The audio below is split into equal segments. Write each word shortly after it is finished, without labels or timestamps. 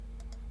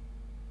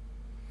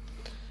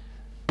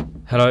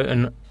Hello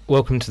and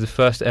welcome to the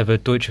first ever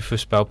Deutsch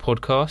Fussball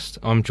Podcast.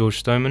 I'm George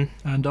Stoneman.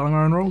 And I'm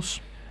Aaron Rolls.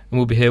 And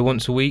we'll be here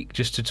once a week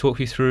just to talk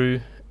you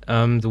through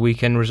the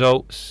weekend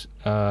results,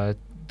 the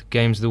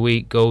games of the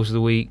week, goals of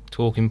the week,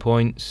 talking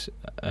points,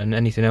 and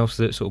anything else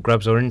that sort of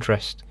grabs our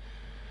interest.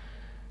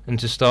 And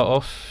to start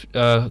off,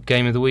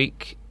 game of the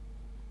week,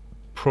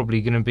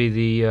 probably going to be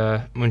the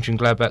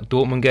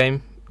Mönchengladbach-Dortmund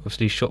game.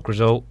 Obviously, shock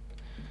result.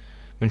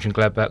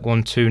 Mönchengladbach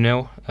won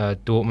 2-0.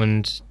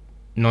 Dortmund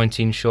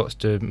 19 shots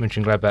to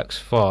Mönchengladbach's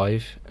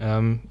 5.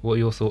 What are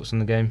your thoughts on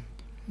the game?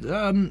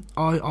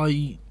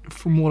 I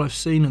from what I've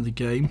seen of the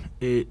game,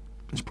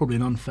 it's probably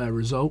an unfair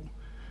result.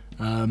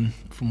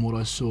 From what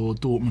I saw,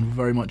 Dortmund were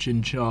very much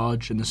in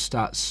charge, and the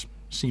stats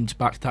seem to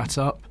back that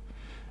up.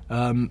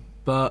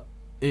 But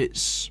I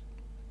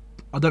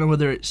don't know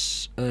whether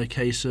it's a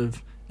case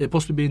of it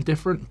possibly being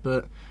different,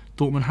 but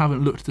Dortmund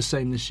haven't looked the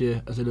same this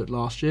year as they looked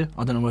last year.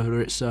 I don't know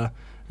whether it's a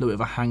little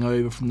bit of a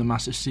hangover from the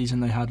massive season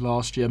they had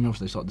last year. I mean,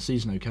 obviously they started the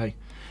season okay,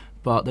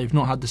 but they've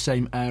not had the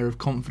same air of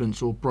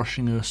confidence or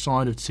brushing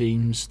aside of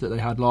teams that they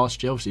had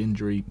last year.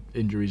 Obviously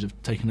injuries have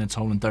taken their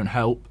toll and don't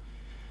help.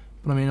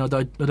 But I mean, I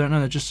don't know.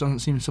 There just doesn't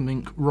seem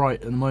something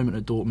right at the moment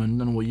at Dortmund. I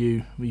don't know what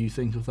you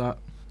think of that.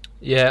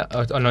 Yeah,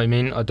 I know what you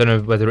mean. I don't know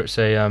whether it's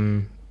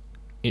a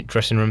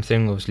dressing room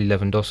thing. Obviously,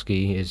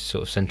 Lewandowski is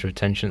sort of centre of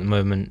attention at the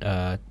moment.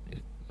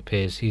 It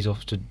appears he's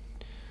off to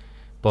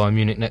Bayern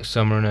Munich next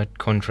summer, and a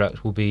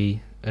contract will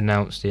be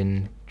announced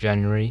in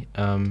January.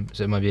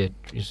 So it might be a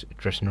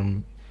dressing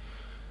room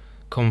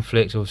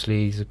conflict.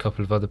 Obviously, there's a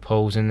couple of other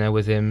polls in there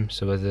with him.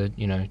 So whether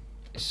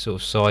sort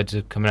of sides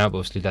are coming out, but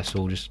obviously that's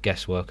all just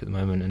guesswork at the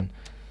moment.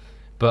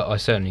 But I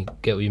certainly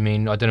get what you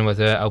mean. I don't know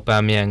whether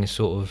Aubameyang is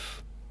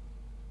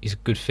he's a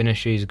good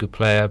finisher, he's a good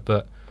player,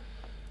 but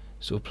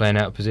sort of playing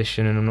out of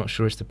position, and I'm not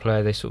sure it's the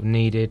player they sort of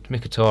needed.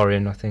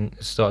 Mkhitaryan, I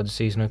think, started the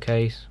season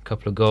okay, a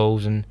couple of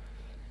goals, and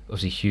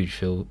obviously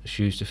huge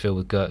shoes to fill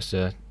with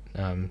Götze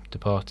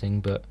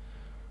departing. But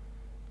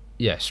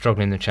yeah,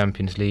 struggling in the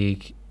Champions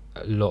League,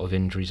 a lot of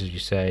injuries, as you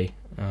say.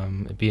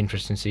 It'd be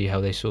interesting to see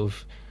how they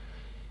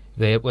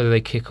whether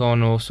they kick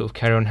on or sort of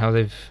carry on how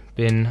they've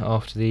been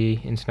after the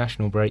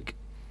international break.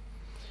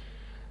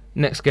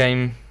 Next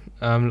game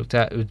looked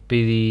at would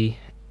be the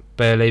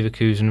Bayer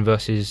Leverkusen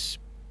versus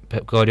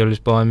Pep Guardiola's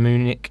Bayern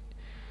Munich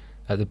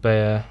at the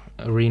Bayer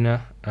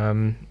Arena.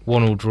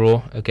 1-1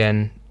 draw,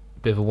 again, a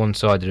bit of a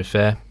one-sided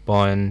affair.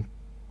 Bayern,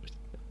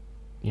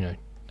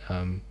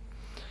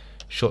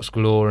 shots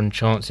galore and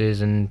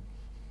chances, and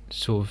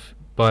sort of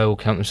by all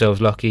count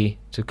themselves lucky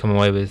to come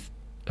away with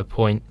a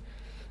point.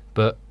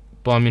 But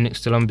Bayern Munich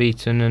still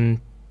unbeaten, and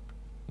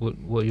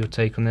what are your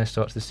take on their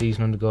start to the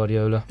season under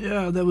Guardiola?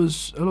 Yeah, there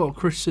was a lot of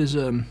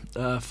criticism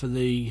for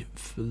the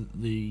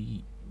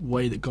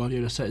way that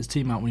Guardiola set his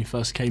team out when he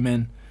first came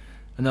in,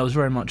 and there was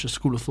very much a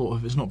school of thought of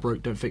if it's not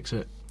broke, don't fix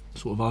it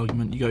sort of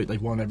argument.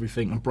 They've won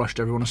everything and brushed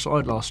everyone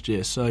aside last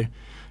year, so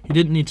he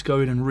didn't need to go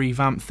in and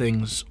revamp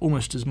things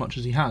almost as much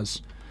as he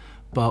has.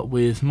 But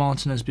with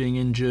Martinez being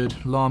injured,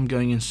 Lahm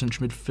going in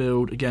central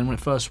midfield, again, when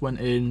it first went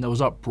in, there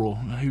was uproar.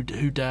 Who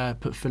dare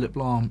put Philipp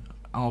Lahm,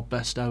 our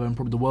best ever and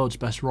probably the world's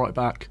best right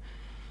back,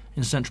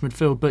 in central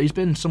midfield? But he's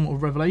been somewhat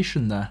of a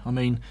revelation there. I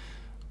mean,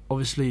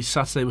 obviously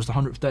Saturday was the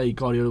 100th day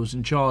Guardiola was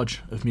in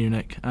charge of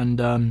Munich, and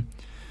a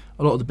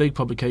lot of the big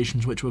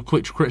publications which were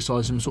quick to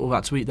criticise him sort of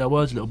had to eat their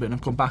words a little bit and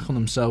have gone back on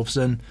themselves.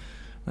 And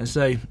they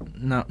say,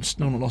 no,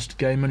 still not lost a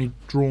game, only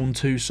drawn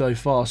 2 so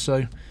far.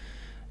 So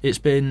it's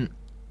been,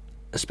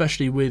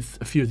 especially with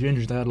a few of the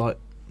injuries they had,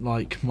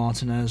 like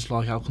Martinez,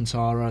 like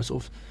Alcantara,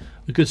 sort of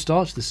a good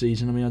start to the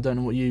season. I mean, I don't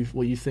know what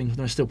you think.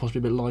 They're still possibly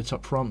a bit light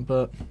up front,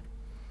 but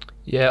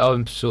yeah, I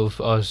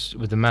was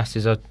with the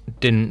masses. I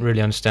didn't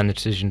really understand the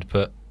decision to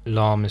put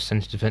Lahm as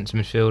centre defensive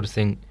midfield. I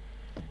think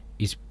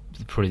he's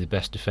probably the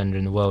best defender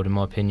in the world, in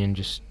my opinion.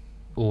 Just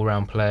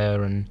all-round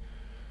player, and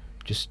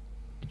just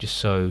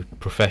so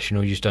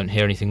professional. You just don't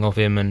hear anything of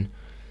him, and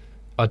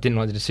I didn't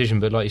like the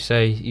decision. But like you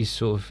say, he's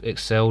sort of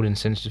excelled in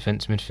centre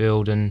defensive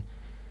midfield, and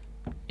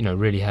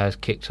really has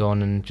kicked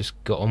on and just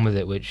got on with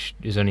it, which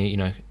is only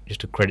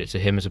just a credit to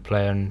him as a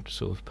player and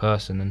sort of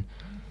person. And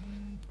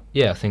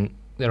yeah, I think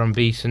they're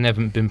unbeaten. They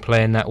haven't been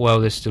playing that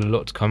well. There's still a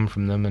lot to come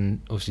from them,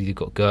 and obviously you've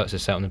got Götze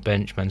sat on the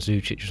bench.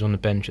 Mandzukic was on the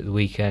bench at the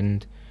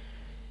weekend.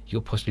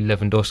 You've got possibly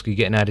Lewandowski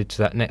getting added to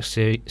that next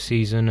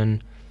season,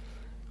 and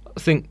I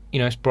think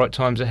it's bright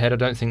times ahead. I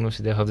don't think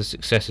obviously they'll have the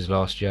successes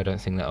last year. I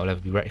don't think that will ever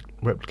be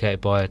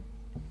replicated by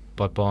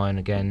Bayern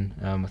again.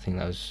 I think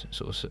that was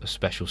sort of a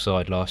special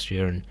side last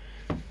year and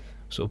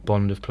sort of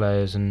bond of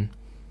players, and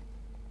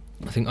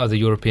I think other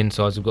European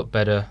sides have got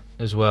better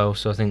as well.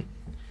 So I think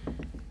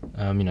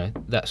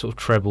that sort of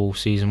treble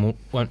season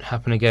won't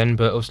happen again.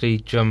 But obviously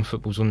German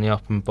football's on the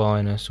up, and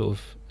Bayern are sort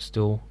of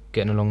still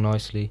getting along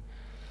nicely.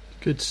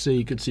 Good to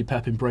see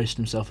Pep embraced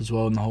himself as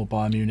well in the whole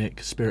Bayern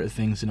Munich spirit of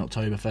things in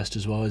Oktoberfest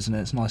as well, isn't it?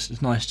 It's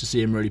nice to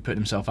see him really putting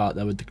himself out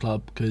there with the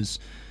club, because,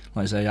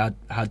 like I say,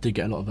 I did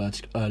get a lot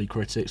of early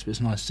critics, but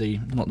it's nice to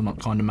see not the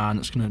kind of man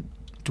that's going to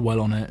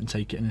dwell on it and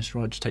take it in his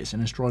stride, just takes it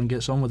in his stride and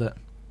gets on with it.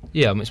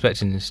 Yeah, I'm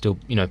expecting still,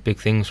 big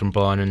things from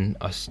Bayern, and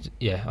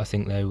I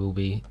think they will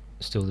be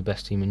still the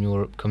best team in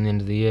Europe come the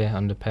end of the year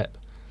under Pep.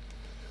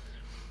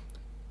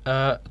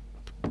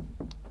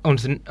 On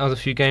to the other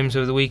few games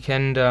over the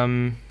weekend.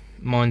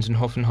 Mainz and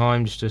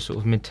Hoffenheim, just a sort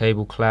of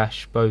mid-table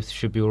clash. Both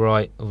should be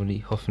alright.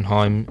 Obviously,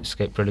 Hoffenheim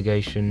escaped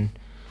relegation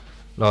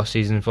last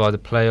season via the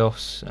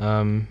playoffs.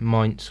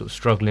 Mainz sort of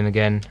struggling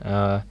again.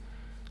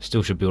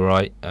 Still should be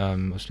alright.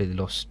 Obviously, they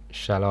lost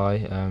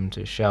Schalai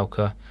to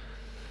Schalke.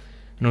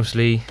 And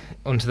obviously,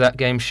 onto that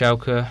game,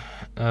 Schalke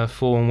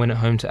 4-1 win at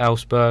home to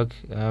Augsburg.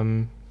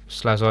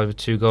 Slazai with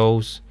 2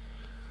 goals.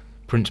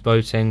 Prince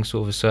Boateng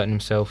sort of asserting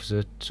himself as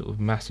a sort of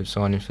massive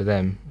signing for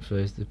them for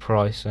the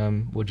price.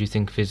 What do you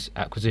think of his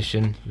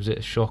acquisition? Was it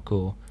a shock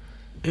or?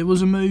 It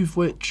was a move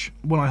which,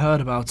 when I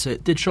heard about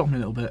it, did shock me a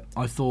little bit.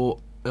 I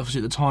thought, obviously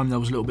at the time there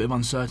was a little bit of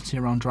uncertainty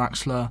around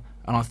Draxler,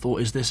 and I thought,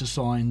 is this a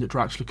sign that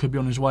Draxler could be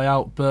on his way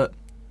out? But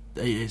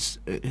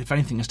if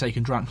anything, it's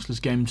taken Draxler's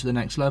game to the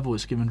next level.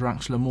 It's given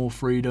Draxler more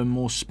freedom,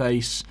 more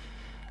space.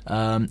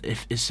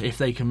 If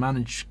they can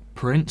manage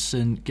Prince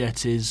and get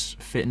his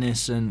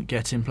fitness and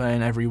get him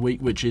playing every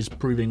week, which is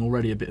proving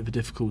already a bit of a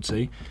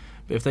difficulty,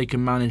 but if they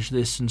can manage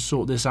this and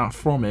sort this out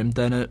from him,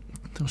 then it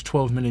was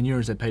 12 million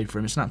euros they paid for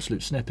him. It's an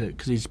absolute snippet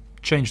because he's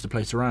changed the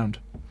place around.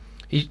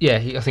 I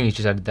think he's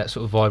just added that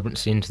sort of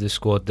vibrancy into the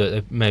squad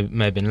that may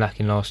have been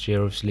lacking last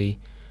year. Obviously,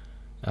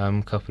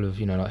 a couple of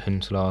like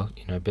Huntelaar,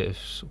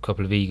 a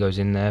couple of egos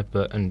in there,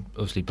 and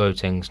obviously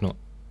Boateng's not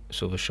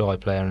sort of a shy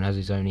player and has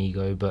his own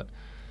ego, but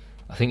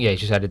I think he's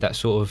just added that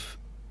sort of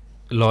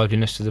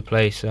liveliness to the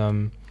place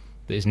that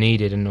is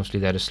needed. And obviously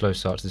they had a slow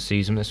start to the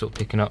season. They're sort of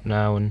picking up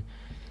now, and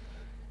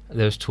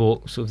there was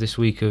talk sort of this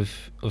week of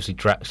obviously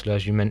Draxler,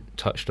 as you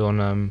touched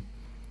on,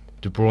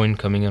 De Bruyne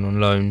coming in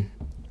on loan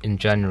in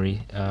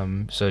January,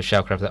 so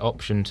Schalke have that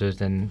option to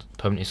then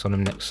permanently sign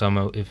him next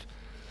summer if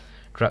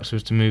Draxler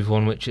was to move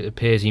on, which it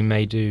appears he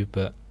may do.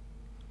 But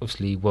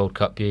obviously World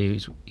Cup year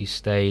he's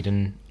stayed,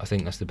 and I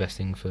think that's the best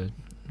thing for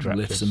Draxler.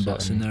 Lifts and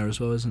butts in there as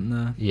well, isn't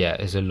there? Yeah,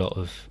 there's a lot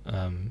of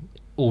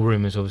all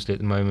rumours obviously at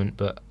the moment,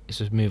 but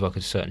it's a move I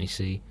could certainly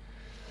see.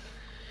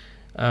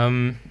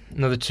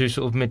 Another 2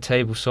 sort of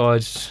mid-table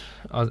sides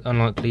are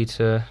unlikely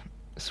to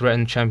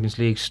threaten Champions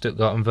League,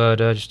 Stuttgart and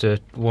Werder, just a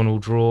 1-1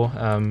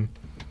 draw.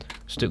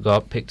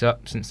 Stuttgart picked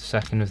up since the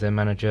sacking of their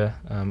manager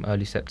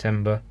early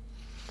September.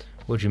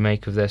 What do you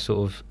make of their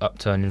sort of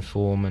upturn in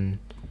form and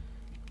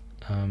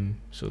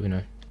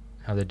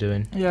how they're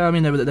doing? Yeah, I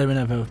mean they were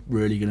never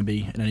really going to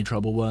be in any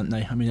trouble, weren't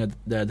they? I mean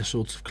they're the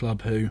sort of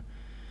club who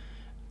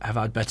have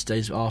had better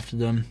days after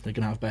them. They're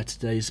going to have better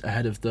days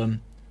ahead of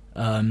them.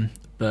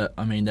 But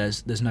I mean,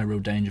 there's no real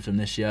danger for them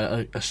this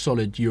year. A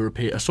solid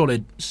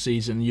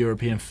season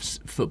European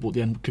football at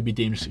the end could be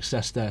deemed a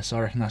success there. So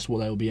I reckon that's what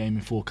they will be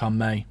aiming for come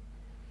May.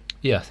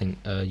 Yeah, I think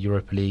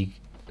Europa League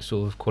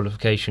sort of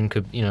qualification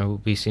could will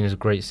be seen as a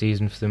great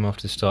season for them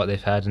after the start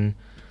they've had. And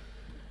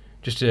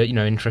just a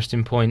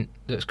interesting point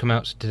that's come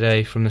out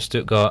today from the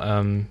Stuttgart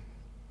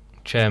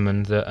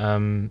chairman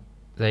that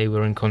they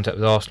were in contact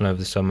with Arsenal over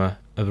the summer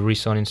over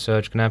re-signing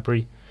Serge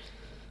Gnabry.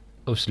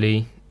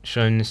 Obviously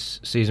shown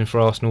this season for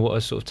Arsenal what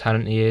a sort of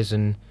talent he is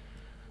and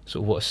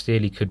sort of what a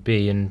steal he could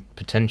be and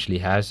potentially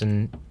has.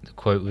 And the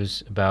quote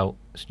was about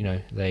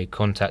they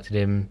contacted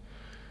him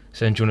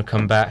saying, do you want to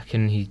come back?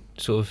 And he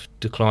sort of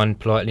declined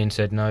politely and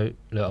said, no,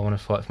 look, I want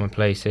to fight for my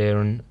place here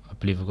and I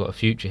believe I've got a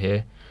future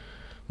here.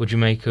 What do you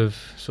make of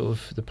sort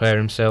of the player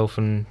himself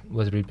and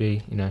whether he'd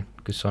be a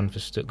good sign for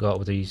Stuttgart,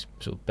 whether he's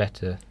sort of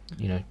better,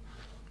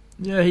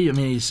 Yeah, he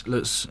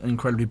looks an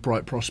incredibly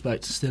bright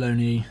prospect, still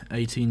only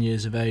 18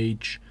 years of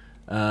age,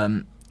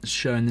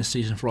 showing this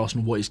season for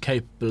Arsenal what he's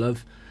capable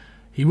of.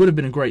 He would have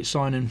been a great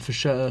signing for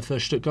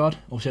Stuttgart.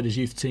 Obviously had his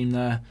youth team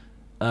there,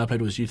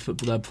 played all his youth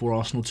football there before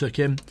Arsenal took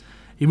him.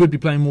 He would be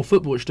playing more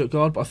football at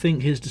Stuttgart, but I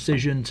think his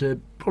decision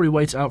to probably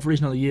wait it out for at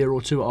least another year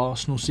or two at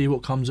Arsenal, see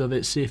what comes of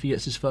it, see if he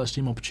gets his first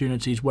team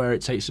opportunities, where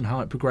it takes him,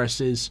 how it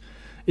progresses,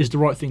 is the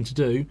right thing to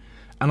do.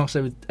 And like I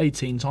say, with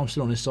 18, time's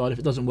still on his side. If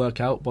it doesn't work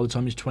out by the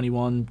time he's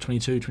 21,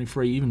 22,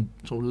 23, even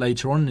sort of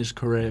later on in his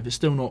career, if it's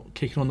still not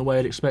kicking on the way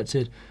I'd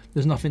expected,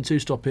 there's nothing to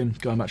stop him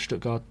going back to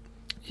Stuttgart.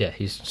 Yeah,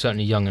 he's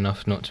certainly young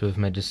enough not to have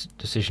made this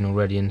decision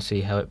already and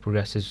see how it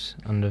progresses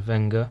under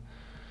Wenger.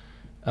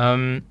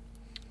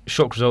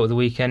 Shock result of the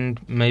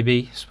weekend,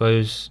 maybe. I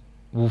suppose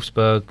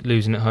Wolfsburg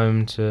losing at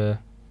home to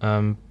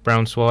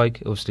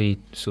Braunschweig, obviously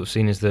sort of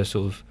seen as the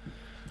sort of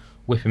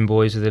whipping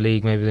boys of the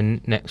league, maybe the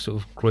next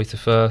sort of Greuther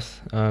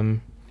Fürth.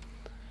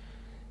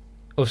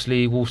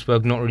 Obviously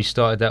Wolfsburg not really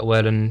started that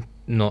well and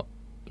not,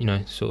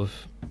 sort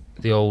of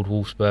the old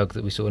Wolfsburg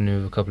that we sort of knew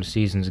of a couple of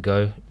seasons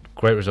ago.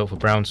 Great result for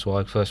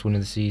Braunschweig, first win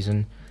of the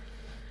season.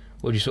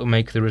 What do you sort of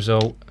make of the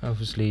result?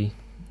 Obviously,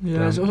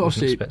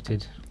 wasn't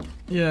expected.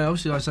 Yeah,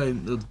 obviously, like I say,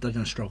 they're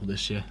going to struggle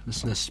this year.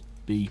 Let's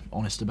be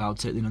honest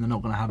about it. They're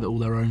not going to have it all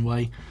their own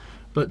way.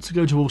 But to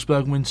go to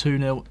Wolfsburg and win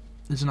 2-0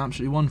 is an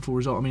absolutely wonderful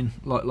result. I mean,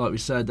 like we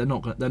said, they're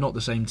not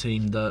the same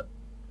team that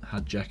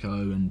had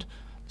Dzeko and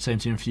same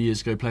team a few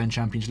years ago playing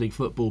Champions League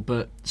football,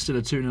 but still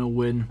a 2-0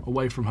 win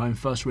away from home,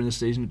 first win of the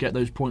season. Get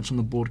those points on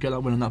the board, get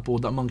that win on that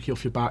board, that monkey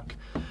off your back,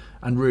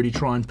 and really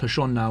try and push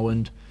on now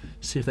and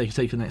see if they can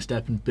take the next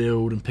step and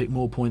build and pick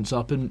more points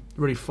up and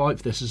really fight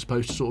for this, as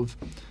opposed to sort of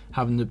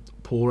having the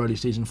poor early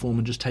season form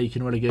and just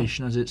taking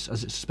relegation as it's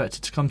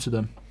expected to come to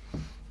them.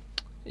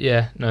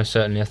 Yeah, no,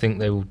 certainly. I think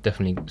they will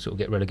definitely sort of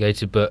get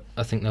relegated, but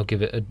I think they'll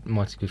give it a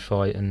mighty good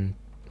fight, and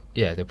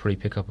yeah, they'll probably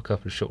pick up a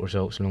couple of short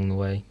results along the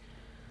way.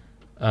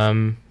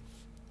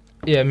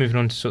 Moving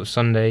on to sort of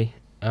Sunday,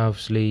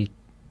 obviously,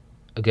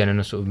 again in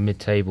a sort of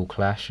mid-table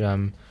clash,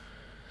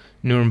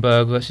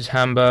 Nuremberg versus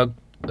Hamburg.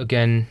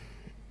 Again,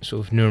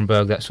 sort of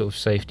Nuremberg, that sort of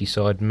safety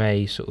side,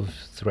 may sort of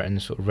threaten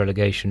sort of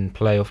relegation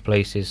playoff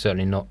places.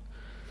 Certainly not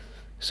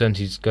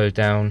certainties go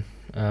down,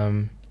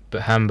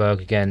 but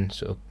Hamburg again,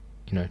 sort of,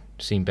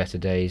 seen better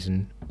days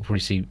and will probably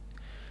see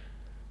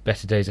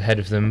better days ahead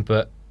of them.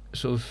 But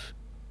sort of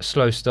a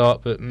slow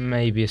start, but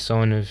maybe a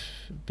sign of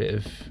a bit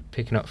of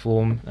picking up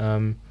form.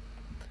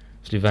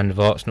 Obviously Van der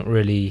Vaart's not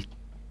really.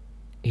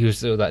 He was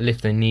sort of that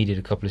lift they needed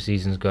a couple of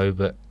seasons ago,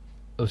 but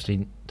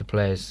obviously the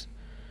players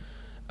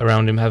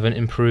around him haven't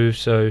improved,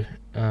 so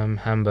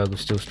Hamburg have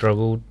still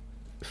struggled.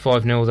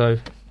 5-0 though,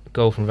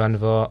 goal from Van der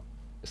Vaart,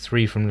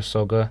 3 from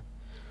Lasogga.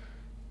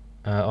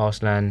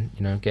 Arslan,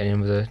 getting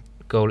in with a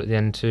goal at the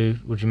end too.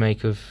 What do you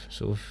make of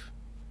sort of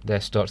their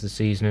start to the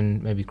season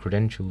and maybe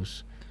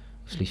credentials?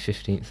 Obviously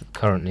 15th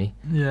currently.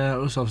 Yeah, it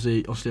was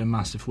obviously a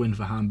massive win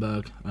for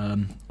Hamburg.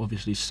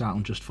 Obviously sat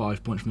on just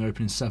 5 points from their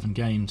opening 7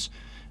 games.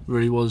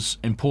 Really was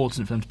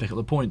important for them to pick up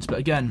the points. But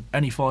again,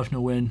 any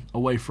 5-0 win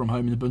away from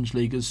home in the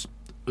Bundesliga is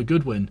a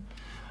good win.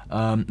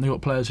 They've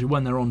got players who,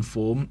 when they're on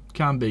form,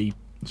 can be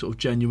sort of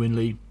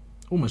genuinely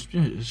almost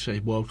say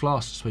world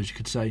class, I suppose you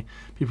could say.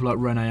 People like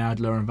Rene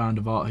Adler and Van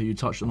der Vaart, who you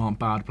touched on, aren't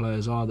bad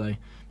players, are they?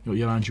 You've got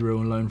Johan Giroud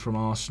on loan from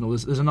Arsenal.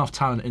 There's enough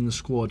talent in the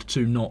squad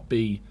to not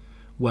be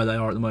where they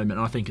are at the moment,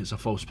 and I think it's a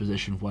false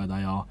position of where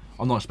they are.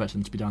 I'm not expecting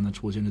them to be down there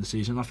towards the end of the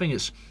season. I think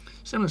it's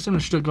similar to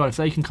Stuttgart. If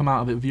they can come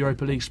out of it with the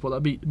Europa League spot,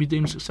 that'd be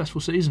deemed a successful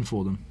season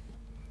for them.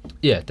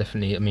 Yeah,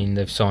 definitely. I mean,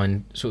 they've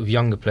signed sort of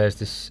younger players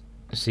this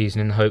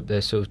season in the hope they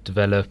sort of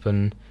develop,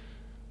 and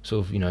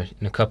sort of, in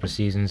a couple of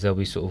seasons they'll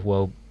be sort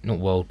of not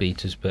world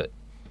beaters, but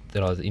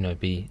they'll either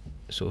be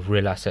sort of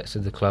real assets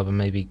of the club and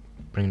maybe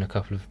bring a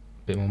couple of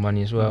bit more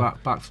money as well.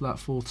 Back for that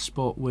 4th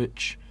spot,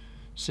 which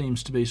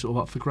seems to be sort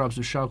of up for grabs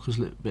with Schalke's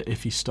a little bit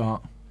iffy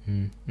start.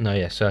 No,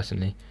 yeah,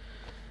 certainly.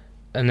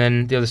 And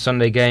then the other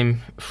Sunday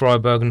game,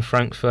 Freiburg and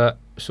Frankfurt,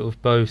 sort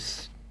of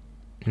both,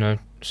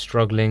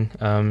 struggling.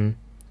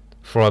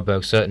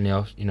 Freiburg certainly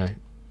are,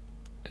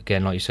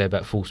 again, like you say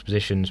about false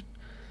positions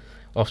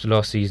after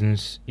last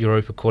season's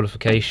Europa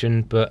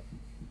qualification. But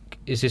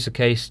is this a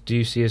case, do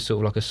you see as sort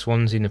of like a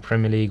Swansea in the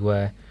Premier League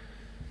where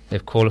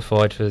they've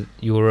qualified for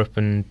Europe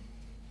and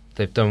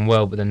they've done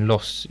well, but then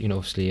lost,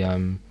 obviously,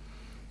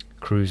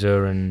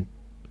 Cruiser and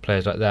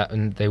players like that,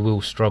 and they will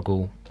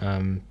struggle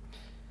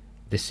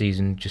this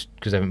season just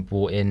because they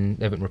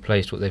haven't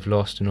replaced what they've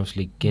lost, and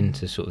obviously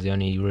Ginter's sort of the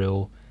only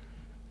real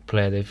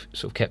player they've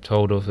sort of kept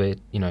hold of. It,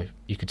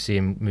 you could see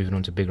him moving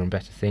on to bigger and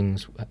better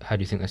things. How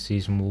do you think that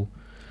season will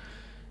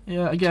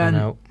turn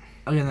out?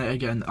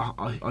 Again,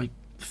 I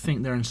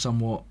think they're in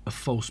somewhat a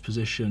false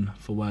position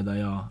for where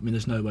they are. I mean,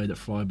 there's no way that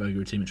Freiburg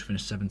are a team which will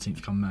finish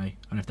 17th come May,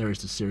 and if there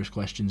is the serious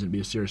questions, it'd be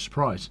a serious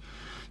surprise.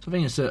 So I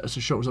think it's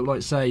a short result. Like I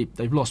say,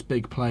 they've lost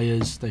big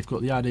players. They've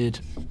got the added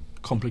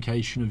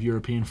complication of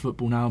European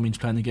football now. It means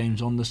playing the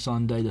games on the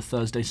Sunday, the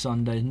Thursday,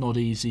 Sunday. Not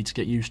easy to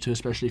get used to,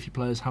 especially if your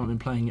players haven't been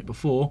playing it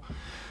before.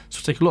 So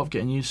it'll take a lot of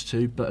getting used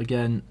to. But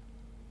again,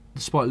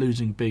 despite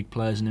losing big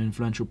players and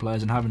influential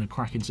players and having a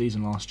cracking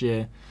season last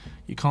year,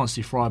 you can't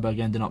see Freiburg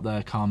ending up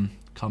there come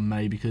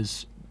May,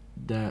 because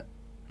they're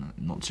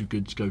not too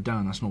good to go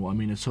down. That's not what I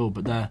mean at all.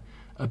 But they're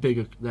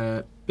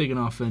big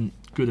enough and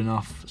good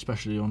enough,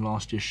 especially on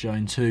last year's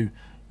showing, to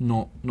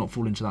not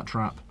fall into that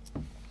trap.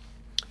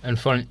 And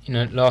finally,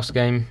 last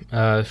game,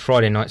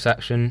 Friday night's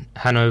action,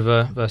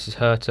 Hanover versus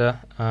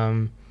Hertha.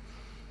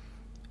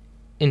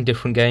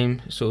 Indifferent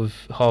game, sort of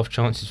half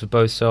chances for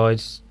both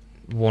sides.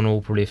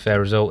 1-1, probably a fair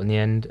result in the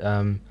end.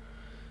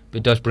 But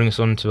it does bring us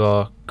on to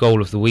our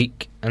goal of the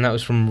week, and that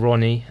was from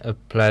Ronnie, a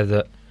player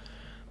that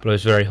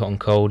blows very hot and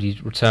cold. He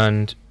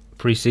returned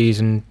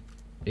pre-season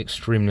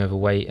extremely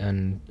overweight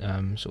and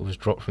sort of was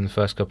dropped from the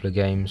first couple of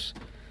games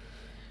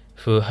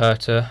for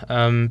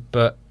Hertha.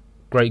 But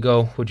great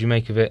goal. What do you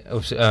make of it?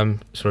 Obviously,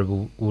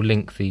 we'll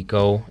link the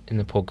goal in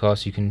the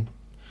podcast. You can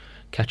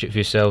catch it for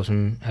yourselves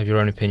and have your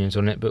own opinions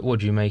on it. But what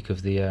do you make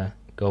of the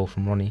goal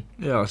from Ronnie?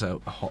 Yeah, I say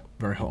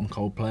very hot and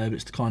cold player. But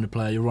it's the kind of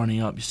player you're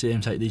running up. You see him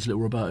take these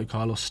little Roberto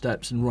Carlos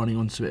steps and running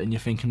onto it, and you're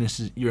thinking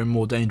you're in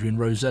more danger in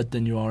row Z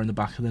than you are in the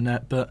back of the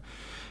net. But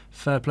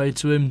fair play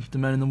to him. The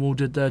men in the wall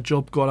did their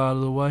job, got out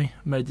of the way,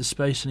 made the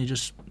space, and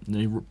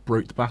he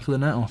broke the back of the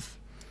net off.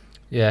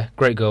 Yeah,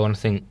 great goal, and I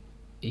think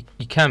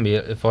he can be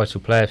a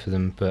vital player for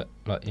them, but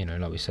like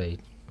we say,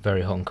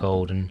 very hot and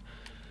cold, and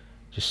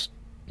just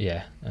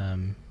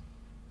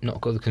not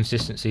got the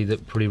consistency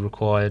that probably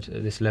required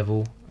at this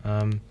level.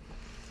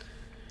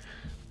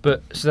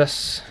 But so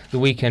that's the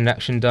weekend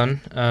action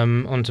done.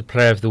 On to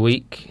player of the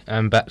week,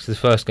 and back to the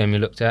first game we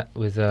looked at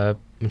with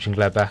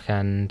Mönchengladbach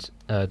and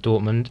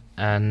Dortmund.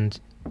 And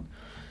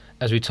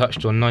as we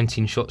touched on,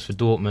 19 shots for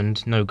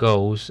Dortmund, no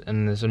goals,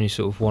 and there's only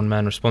sort of one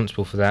man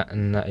responsible for that,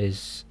 and that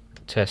is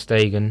Ter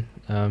Stegen.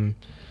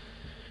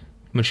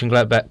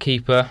 Mönchengladbach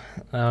keeper,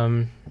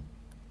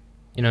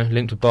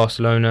 linked with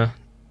Barcelona,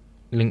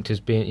 linked as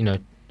being,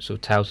 sort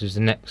of touted as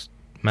the next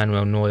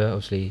Manuel Neuer.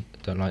 Obviously,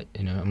 I'm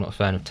not a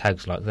fan of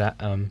tags like that.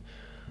 And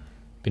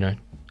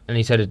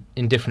he's had an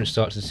indifferent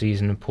start to the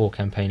season and poor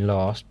campaign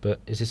last. But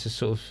is this a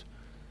sort of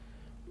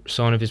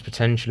sign of his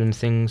potential and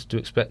things to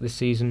expect this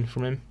season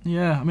from him?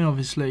 Yeah, I mean,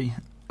 obviously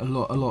a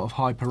lot of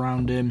hype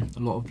around him, a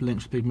lot of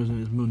links with big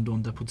movement with Mundo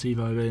and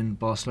Deportivo in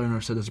Barcelona.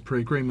 Have said there's a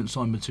pre-agreement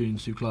signed between the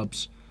two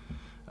clubs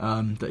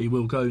that he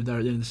will go there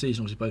at the end of the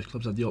season. Obviously, both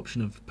clubs have the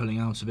option of pulling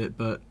out of it,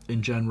 but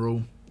in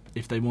general,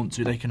 if they want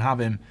to, they can have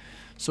him.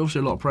 So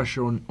obviously a lot of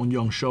pressure on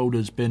young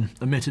shoulders, been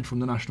omitted from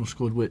the national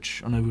squad,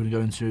 which I know we're going to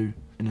go into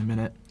in a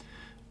minute.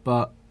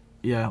 But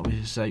yeah,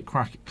 obviously say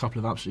couple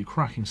of absolutely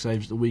cracking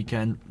saves at the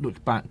weekend.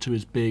 Looked back to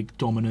his big,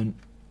 dominant,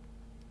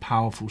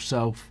 powerful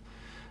self,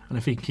 and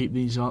if he can keep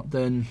these up,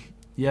 then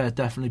yeah,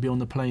 definitely be on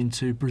the plane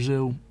to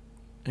Brazil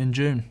in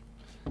June.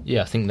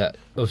 Yeah, I think that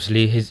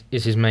obviously is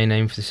his main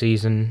aim for the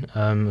season.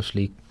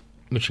 Obviously,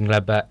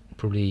 Mönchengladbach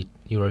probably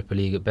Europa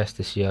League at best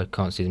this year. I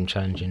can't see them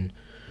challenging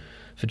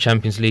for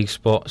Champions League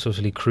spots.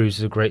 Obviously, Cruz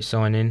is a great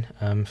signing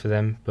for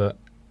them, but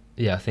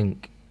yeah, I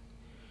think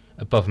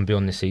above and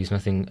beyond this season, I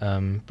think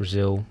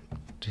Brazil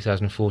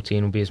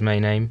 2014 will be his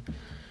main aim.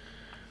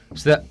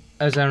 So that,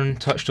 as Aaron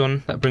touched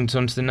on, that brings us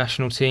on to the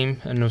national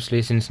team, and obviously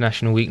it's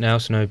international week now,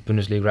 so no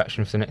Bundesliga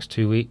action for the next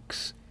 2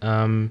 weeks.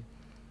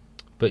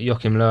 But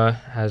Joachim Löw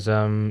has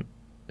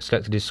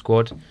selected his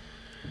squad.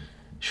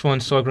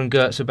 Schweinsteiger and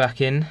Gertz are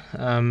back in.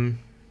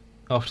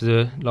 After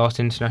the last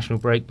international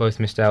break, both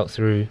missed out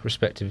through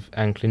respective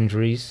ankle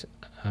injuries.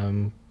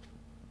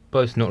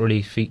 Both not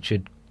really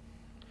featured.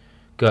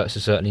 Gertz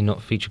has certainly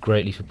not featured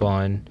greatly for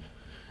Bayern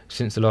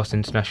since the last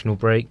international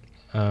break.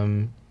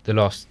 The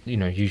last,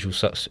 usual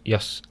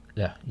suspects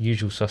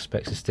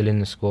are still in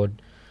the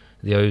squad.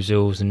 The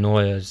Ozils, the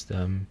Neuers.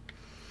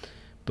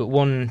 But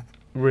one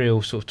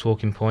real sort of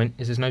talking point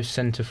is there's no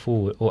centre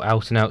forward or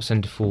out-and-out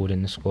centre forward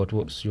in the squad.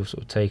 What's your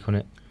sort of take on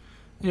it?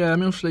 Yeah, I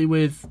mean, obviously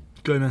with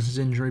Gomez's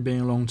injury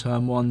being a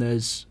long-term one,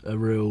 there's a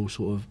real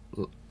sort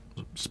of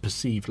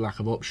perceived lack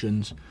of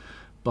options.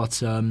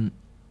 But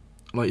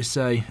like you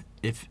say,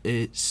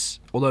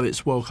 although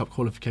it's World Cup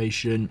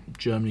qualification,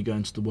 Germany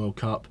going to the World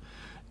Cup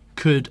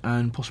could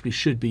and possibly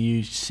should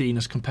be seen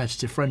as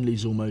competitive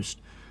friendlies almost,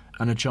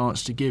 and a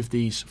chance to give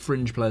these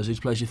fringe players, these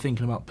players you're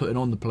thinking about putting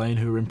on the plane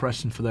who are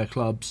impressing for their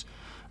clubs,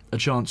 a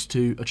chance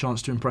to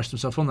impress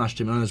themselves on the national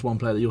team. And there's one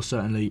player that you're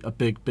certainly a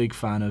big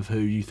fan of, who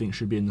you think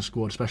should be in the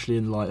squad, especially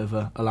in light of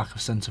a lack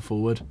of centre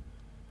forward.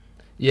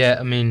 Yeah,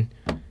 I mean,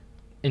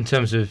 in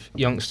terms of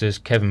youngsters,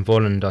 Kevin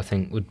Volland I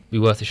think would be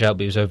worth a shout,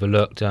 but he was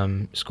overlooked.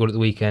 Scored at the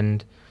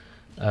weekend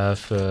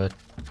for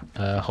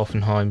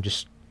Hoffenheim.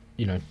 Just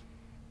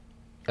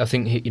I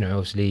think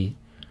obviously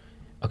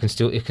I can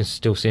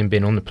still see him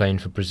being on the plane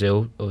for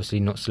Brazil.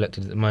 Obviously not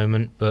selected at the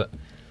moment, but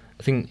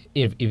I think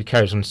if he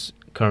carries on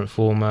current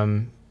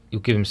form, he'll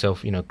give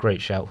himself a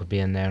great shout for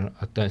being there.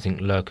 I don't think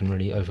Löw can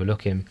really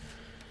overlook him.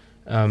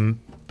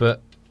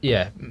 But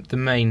yeah, the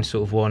main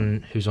sort of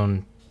one who's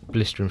on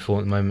blistering form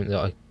at the moment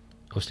that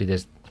obviously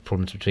there's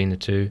problems between the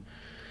two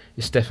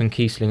is Stefan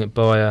Kiesling at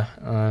Bayer.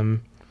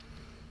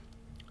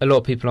 A lot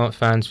of people aren't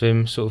fans of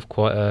him. Sort of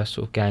quite a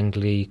sort of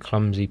gangly,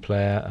 clumsy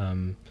player.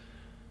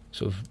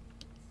 Sort of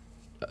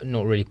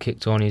not really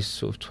kicked on. He's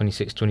sort of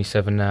 26,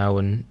 27 now,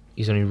 and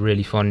he's only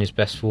really finding his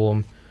best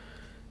form.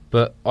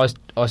 But I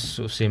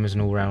sort of see him as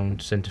an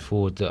all-round centre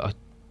forward that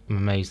I'm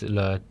amazed that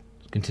Löw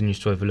continues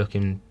to overlook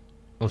him.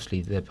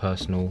 Obviously, their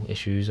personal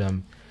issues.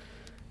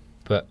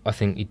 But I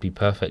think he'd be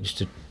perfect just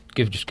to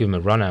give him a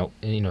run out.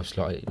 It's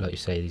like you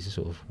say, these are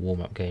sort of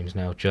warm-up games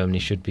now. Germany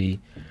should be,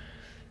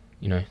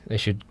 they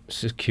should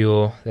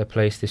secure their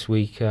place this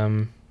week.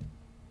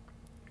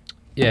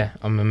 Yeah,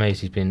 I'm amazed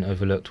he's been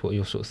overlooked. What are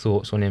your sort of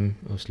thoughts on him?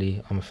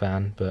 Obviously, I'm a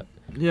fan, but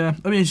yeah,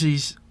 I mean,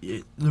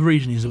 the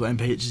reason he's got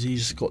MP is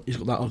he's got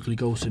that ugly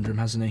goal syndrome,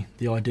 hasn't he?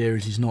 The idea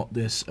is he's not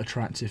this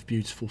attractive,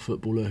 beautiful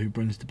footballer who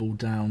brings the ball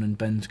down and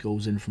bends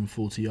goals in from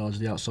 40 yards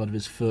to the outside of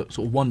his foot,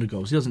 sort of wonder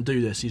goals. He doesn't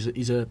do this.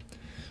 He's a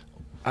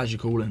as you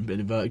call him, in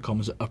inverted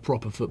commas, a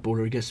proper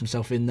footballer. He gets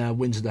himself in there,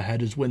 wins the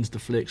headers, wins the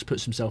flicks,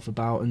 puts himself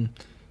about, and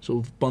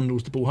sort of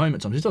bundles the ball home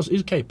at times.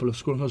 He's capable of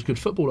scoring goals. Good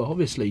footballer,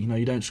 obviously.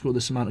 You don't score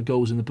this amount of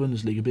goals in the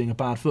Bundesliga being a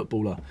bad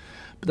footballer.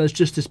 But there's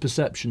just this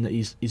perception that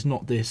he's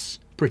not this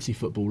pretty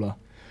footballer.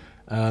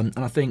 And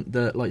I think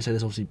that, like you say,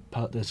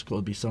 there's got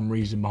to be some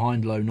reason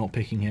behind Löw not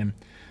picking him.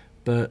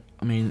 But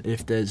I mean,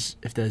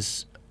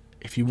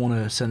 if you want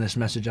to send this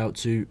message out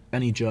to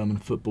any German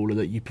footballer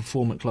that you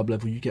perform at club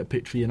level, you get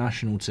picked for your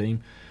national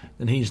team,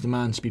 then he's the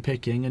man to be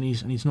picking, and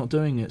he's not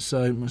doing it.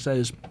 So I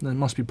say there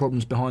must be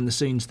problems behind the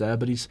scenes there,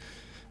 but he's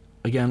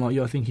again, like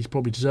you, I think he's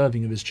probably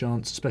deserving of his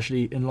chance,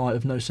 especially in light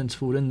of no centre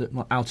forward in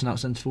the out and out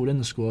centre forward in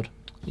the squad.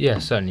 Yeah,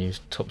 certainly he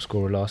was top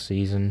scorer last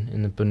season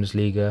in the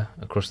Bundesliga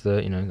across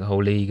the the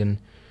whole league, and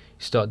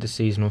he started this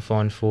season on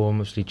fine form.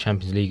 Obviously,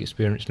 Champions League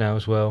experience now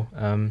as well.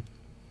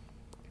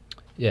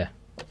 Yeah,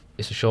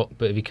 it's a shock,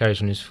 but if he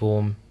carries on his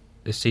form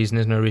this season,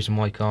 there's no reason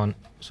why he can't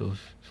sort of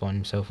find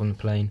himself on the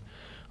plane.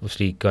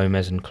 Obviously,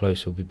 Gomez and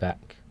Klose will be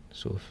back,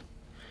 sort of,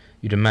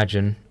 you'd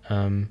imagine.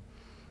 And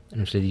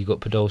obviously, you've got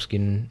Podolski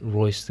and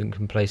Royce that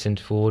can play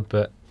centre forward,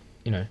 but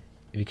if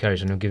he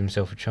carries on, he'll give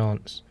himself a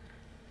chance.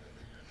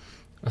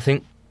 I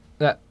think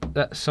that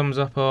sums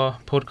up our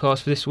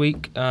podcast for this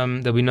week.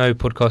 There'll be no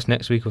podcast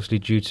next week, obviously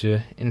due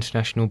to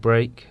international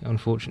break,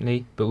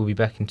 unfortunately, but we'll be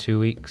back in 2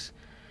 weeks.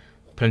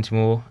 Plenty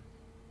more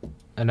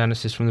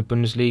analysis from the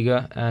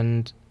Bundesliga,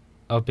 and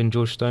I've been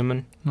George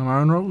Stoneman. I'm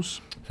Aaron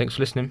Rolls. Thanks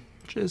for listening.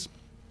 Cheers.